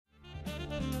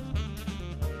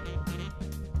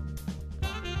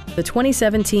the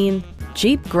 2017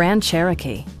 Jeep Grand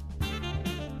Cherokee.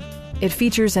 It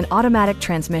features an automatic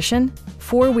transmission,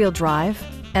 four-wheel drive,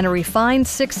 and a refined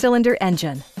six-cylinder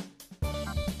engine.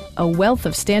 A wealth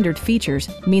of standard features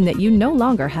mean that you no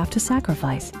longer have to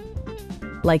sacrifice,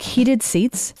 like heated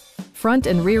seats, front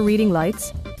and rear reading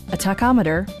lights, a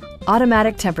tachometer,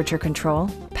 automatic temperature control,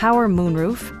 power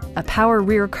moonroof, a power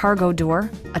rear cargo door,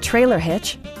 a trailer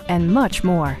hitch, and much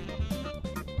more.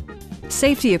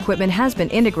 Safety equipment has been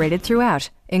integrated throughout,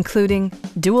 including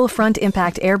dual front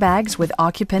impact airbags with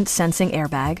occupant sensing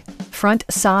airbag, front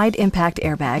side impact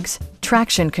airbags,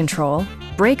 traction control,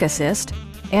 brake assist,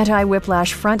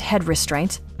 anti-whiplash front head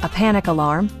restraints, a panic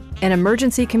alarm, an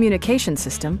emergency communication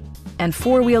system, and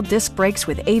four-wheel disc brakes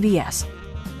with ABS.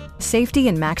 Safety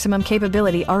and maximum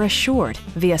capability are assured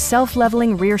via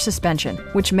self-leveling rear suspension,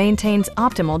 which maintains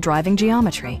optimal driving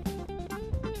geometry.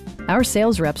 Our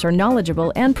sales reps are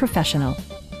knowledgeable and professional.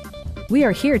 We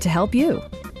are here to help you.